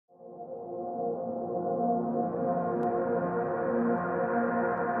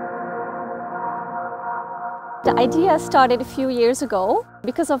idea started a few years ago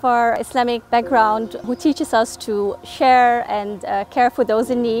because of our Islamic background, who teaches us to share and care for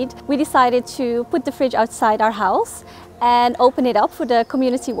those in need. We decided to put the fridge outside our house and open it up for the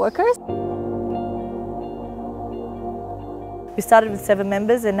community workers. We started with 7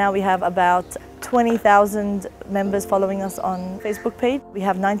 members and now we have about 20,000 members following us on Facebook page. We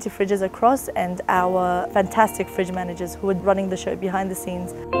have 90 fridges across and our fantastic fridge managers who are running the show behind the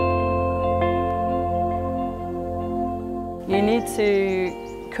scenes. You need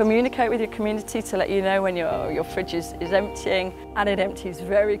to communicate with your community to let you know when your fridge is emptying, and it empties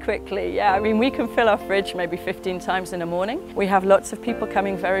very quickly. Yeah, I mean, we can fill our fridge maybe 15 times in a morning. We have lots of people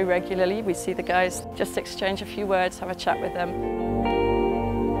coming very regularly. We see the guys, just exchange a few words, have a chat with them.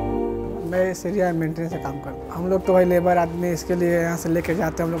 मैं इस area में maintenance का काम करता हूँ। हम लोग तो भाई लेबर आदमी, इसके लिए यहाँ से लेके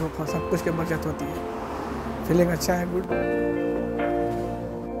जाते हैं, हम लोग को सब कुछ की बचत होती है। फीलिंग अच्छा है, good.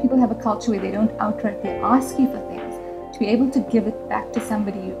 People have a culture where they don't outrightly ask you for things. To be able to give it back to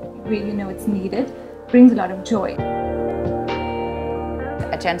somebody where you know it's needed brings a lot of joy.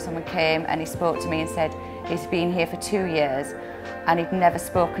 A gentleman came and he spoke to me and said he's been here for 2 years and he'd never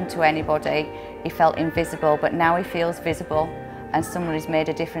spoken to anybody. He felt invisible, but now he feels visible. And someone who's made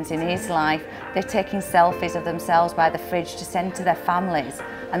a difference in his life. They're taking selfies of themselves by the fridge to send to their families,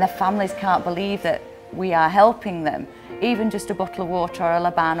 and their families can't believe that we are helping them. Even just a bottle of water or a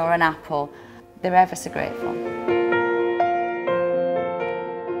laban or an apple, they're ever so grateful.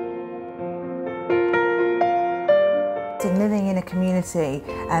 Living in a community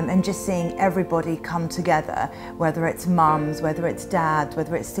and just seeing everybody come together, whether it's mums, whether it's dads,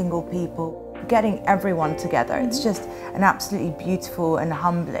 whether it's single people, getting everyone together, it's just an absolutely beautiful and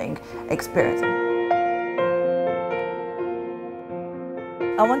humbling experience.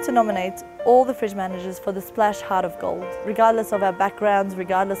 I want to nominate all the fridge managers for the Splash Heart of Gold. Regardless of our backgrounds,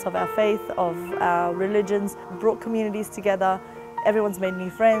 regardless of our faith, of our religions, brought communities together. Everyone's made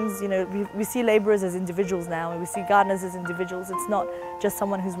new friends. You know, we see labourers as individuals now, and we see gardeners as individuals. It's not just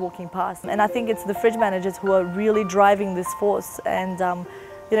someone who's walking past. And I think it's the fridge managers who are really driving this force, and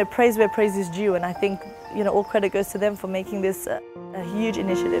you know, praise where praise is due. And I think, you know, all credit goes to them for making this a huge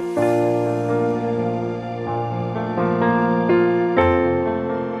initiative.